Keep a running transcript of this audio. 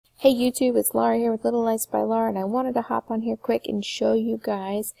Hey YouTube, it's Laura here with Little Lights by Laura, and I wanted to hop on here quick and show you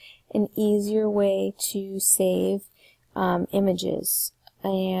guys an easier way to save images.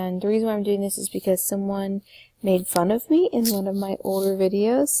 And the reason why I'm doing this is because someone made fun of me in one of my older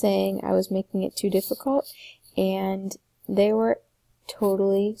videos saying I was making it too difficult, and they were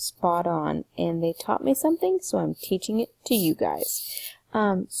totally spot on, and they taught me something, so I'm teaching it to you guys.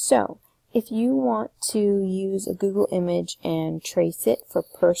 So if you want to use a Google image and trace it for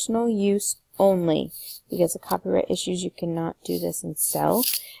personal use only, because of copyright issues you cannot do this and sell,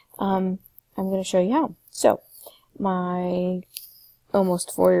 I'm going to show you how. So my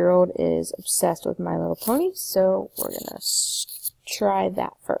almost 4-year-old is obsessed with My Little Pony, so we're going to try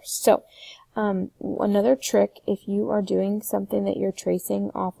that first. So another trick, if you are doing something that you're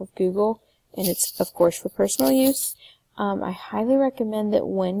tracing off of Google, and it's of course for personal use, I highly recommend that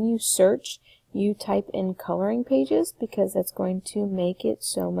when you search, you type in coloring pages, because that's going to make it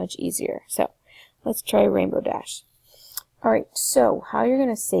so much easier. So let's try Rainbow Dash. Alright, so how you're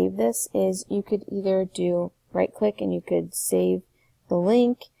going to save this is you could either do right click and you could save the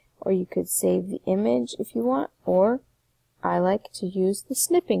link, or you could save the image if you want, or I like to use the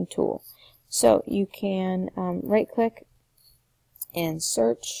Snipping Tool. So you can right click and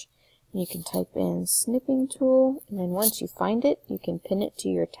search. You can type in Snipping Tool, and then once you find it, you can pin it to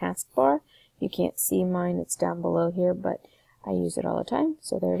your taskbar. You can't see mine, it's down below here, but I use it all the time.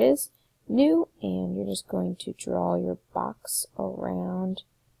 So there it is, new, and you're just going to draw your box around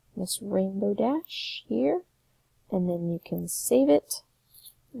this Rainbow Dash here, and then you can save it,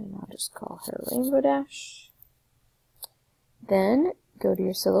 and I'll just call her Rainbow Dash. Then go to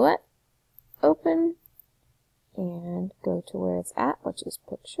your silhouette, open, and go to where it's at, which is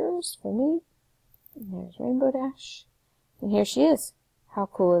pictures for me. And there's Rainbow Dash. And here she is. How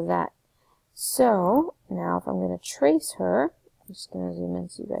cool is that? So now if I'm going to trace her, I'm just going to zoom in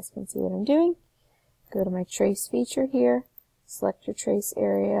so you guys can see what I'm doing. Go to my trace feature here, select your trace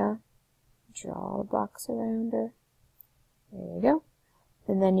area, draw a box around her. There you go.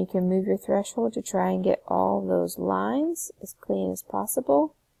 And then you can move your threshold to try and get all those lines as clean as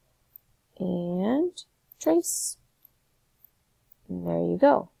possible. And trace. And there you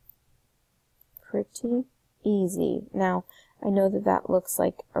go. Pretty easy. Now, I know that that looks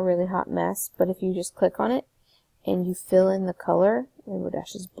like a really hot mess, but if you just click on it and you fill in the color, Rainbow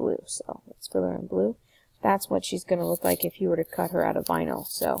Dash is blue, so let's fill her in blue. That's what she's going to look like if you were to cut her out of vinyl.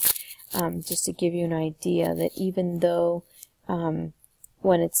 So just to give you an idea that even though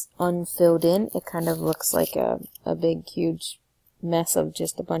when it's unfilled in, it kind of looks like a big, huge mess of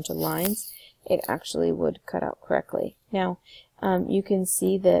just a bunch of lines, it actually would cut out correctly. Now, you can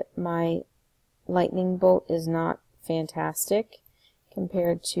see that my lightning bolt is not fantastic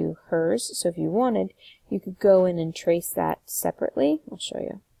compared to hers. So if you wanted, you could go in and trace that separately. I'll show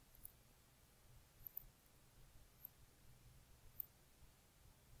you.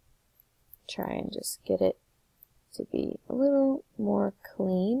 Try and just get it to be a little more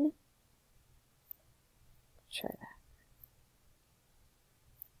clean. Try that.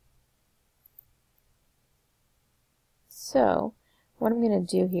 So what I'm going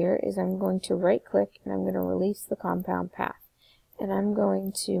to do here is I'm going to right click and I'm going to release the compound path. And I'm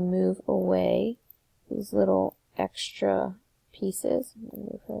going to move away these little extra pieces. I'm going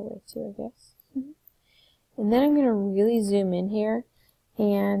to move her away too, I guess. And then I'm going to really zoom in here,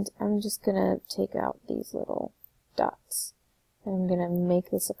 and I'm just going to take out these little dots. And I'm going to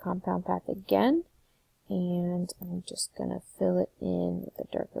make this a compound path again, and I'm just going to fill it in with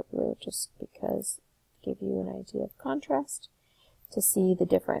a darker blue just because give you an idea of contrast to see the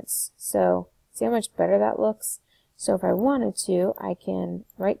difference. So see how much better that looks? So if I wanted to, I can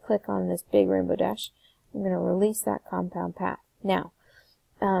right click on this big Rainbow Dash. I'm going to release that compound path. Now,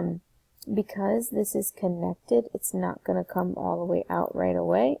 because this is connected, it's not going to come all the way out right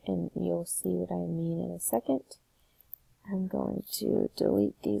away, and you'll see what I mean in a second. I'm going to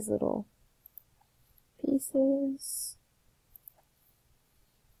delete these little pieces.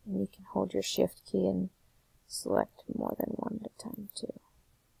 And you can hold your shift key and select more than one at a time too.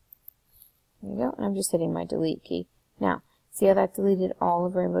 There you go. And I'm just hitting my delete key. Now, see how that deleted all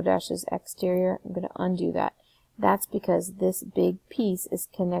of Rainbow Dash's exterior? I'm going to undo that. That's because this big piece is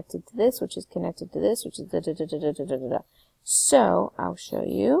connected to this, which is connected to this, which is da da da da da da da da. So I'll show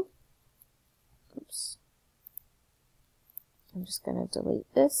you. Oops. I'm just going to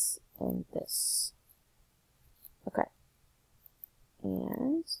delete this and this. Okay.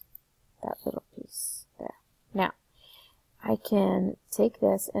 And that little piece there. Now, I can take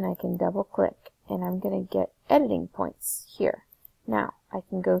this and I can double click, and I'm going to get editing points here. Now, I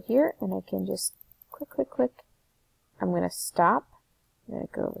can go here and I can just click, click, click. I'm going to stop, I'm going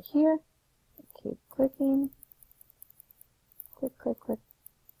to go over here, keep clicking, click, click, click,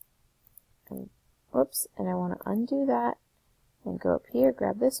 and whoops, and I want to undo that, and go up here,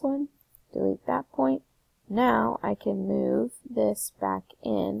 grab this one, delete that point. Now I can move this back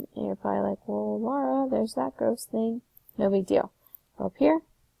in, and you're probably like, well, Laura, there's that gross thing. No big deal. Go up here,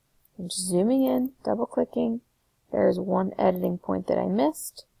 I'm just zooming in, double clicking. There's one editing point that I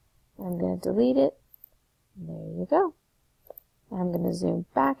missed. I'm going to delete it. And there you go. I'm going to zoom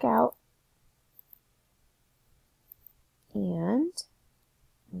back out, and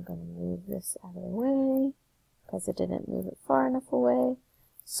I'm going to move this out of the way because I didn't move it far enough away.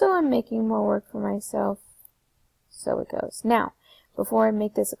 So I'm making more work for myself. So it goes. Now, before I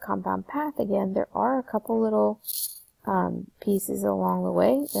make this a compound path again, there are a couple little pieces along the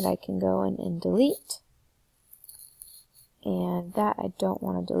way that I can go in and delete. And that I don't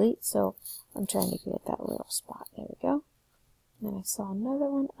want to delete, so I'm trying to get that little spot. There we go. And then I saw another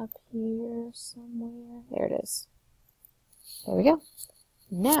one up here somewhere. There it is. There we go.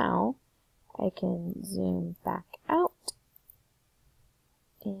 Now I can zoom back out,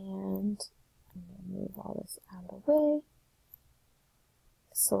 and I'm going to move all this out of the way.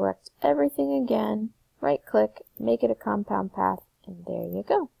 Select everything again, right click, make it a compound path, and there you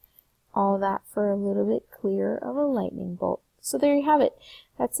go. All that for a little bit clearer of a lightning bolt. So there you have it.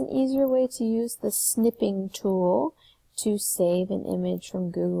 That's an easier way to use the snipping tool to save an image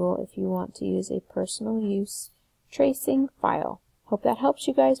from Google if you want to use a personal use tracing file. Hope that helps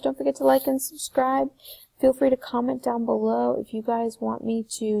you guys. Don't forget to like and subscribe. Feel free to comment down below if you guys want me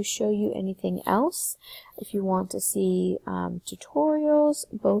to show you anything else. If you want to see tutorials,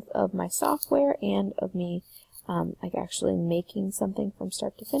 both of my software and of me like actually making something from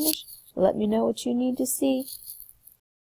start to finish, let me know what you need to see.